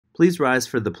Please rise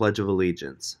for the Pledge of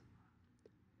Allegiance.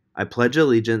 I pledge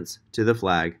allegiance to the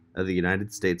flag of the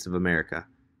United States of America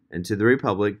and to the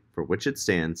republic for which it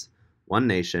stands, one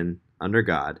nation, under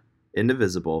God,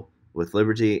 indivisible, with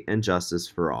liberty and justice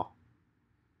for all.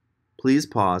 Please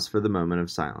pause for the moment of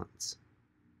silence.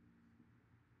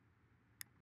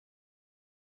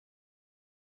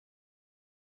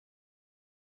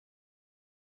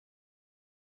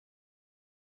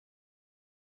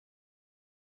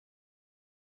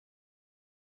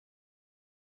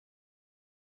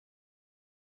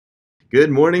 Good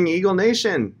morning, Eagle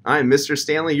Nation. I'm Mr.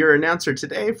 Stanley, your announcer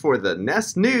today for the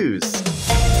Nest News.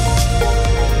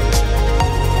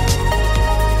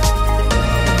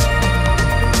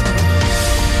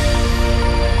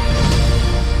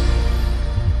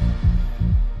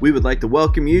 We would like to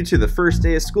welcome you to the first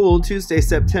day of school, Tuesday,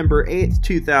 September 8th,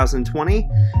 2020.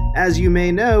 As you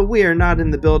may know, we are not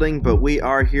in the building, but we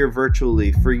are here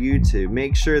virtually for you to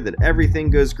make sure that everything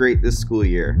goes great this school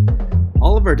year.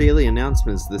 All of our daily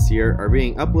announcements this year are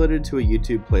being uploaded to a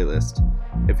YouTube playlist.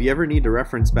 If you ever need to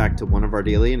reference back to one of our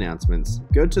daily announcements,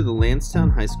 go to the Lansdowne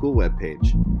High School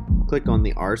webpage, click on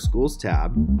the Our Schools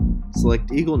tab,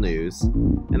 select Eagle News,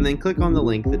 and then click on the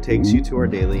link that takes you to our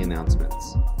daily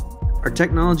announcements. Our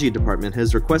technology department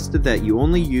has requested that you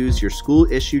only use your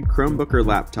school-issued Chromebook or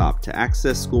laptop to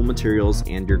access school materials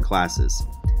and your classes.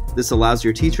 This allows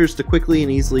your teachers to quickly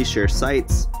and easily share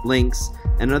sites, links,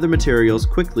 and other materials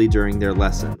quickly during their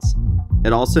lessons.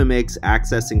 It also makes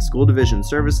accessing school division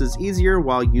services easier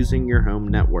while using your home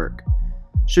network.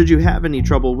 Should you have any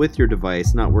trouble with your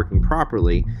device not working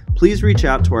properly, please reach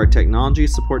out to our technology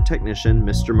support technician,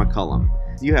 Mr. McCullum.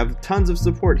 You have tons of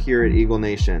support here at Eagle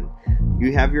Nation.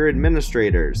 You have your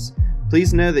administrators.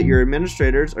 Please know that your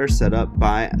administrators are set up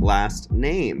by last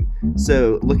name.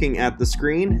 So looking at the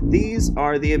screen, these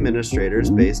are the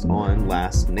administrators based on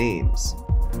last names.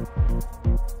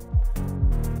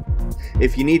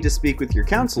 If you need to speak with your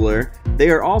counselor, they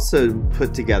are also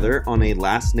put together on a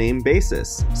last name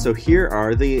basis. So here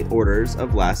are the orders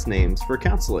of last names for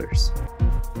counselors.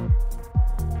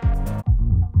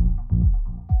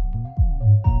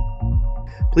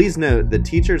 Please note that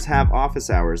teachers have office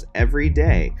hours every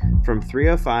day from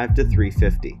 3:05 to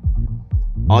 3:50.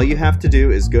 All you have to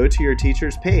do is go to your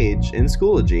teacher's page in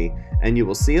Schoology and you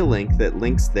will see a link that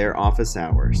links their office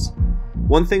hours.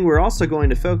 One thing we're also going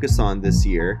to focus on this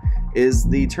year is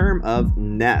the term of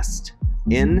NEST,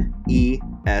 N-E-S-T.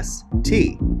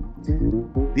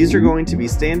 These are going to be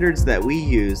standards that we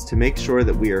use to make sure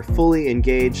that we are fully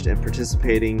engaged and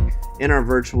participating in our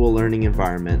virtual learning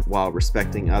environment while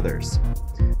respecting others.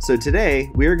 So today,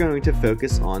 we are going to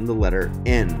focus on the letter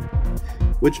N,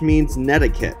 which means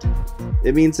netiquette.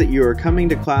 It means that you are coming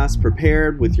to class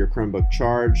prepared with your Chromebook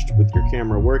charged, with your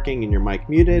camera working and your mic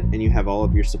muted, and you have all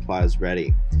of your supplies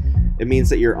ready. It means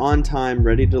that you're on time,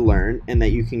 ready to learn, and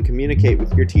that you can communicate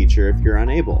with your teacher if you're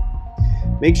unable.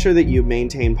 Make sure that you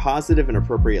maintain positive and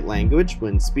appropriate language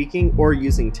when speaking or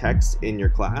using text in your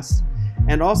class.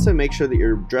 And also make sure that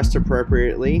you're dressed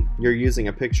appropriately, you're using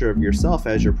a picture of yourself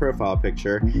as your profile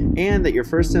picture, and that your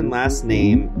first and last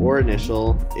name or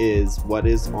initial is what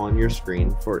is on your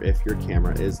screen for if your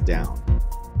camera is down.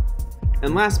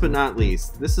 And last but not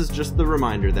least, this is just the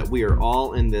reminder that we are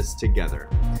all in this together.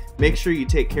 Make sure you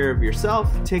take care of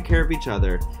yourself, take care of each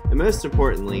other, and most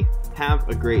importantly, have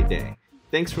a great day.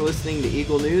 Thanks for listening to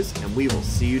Eagle News, and we will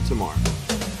see you tomorrow.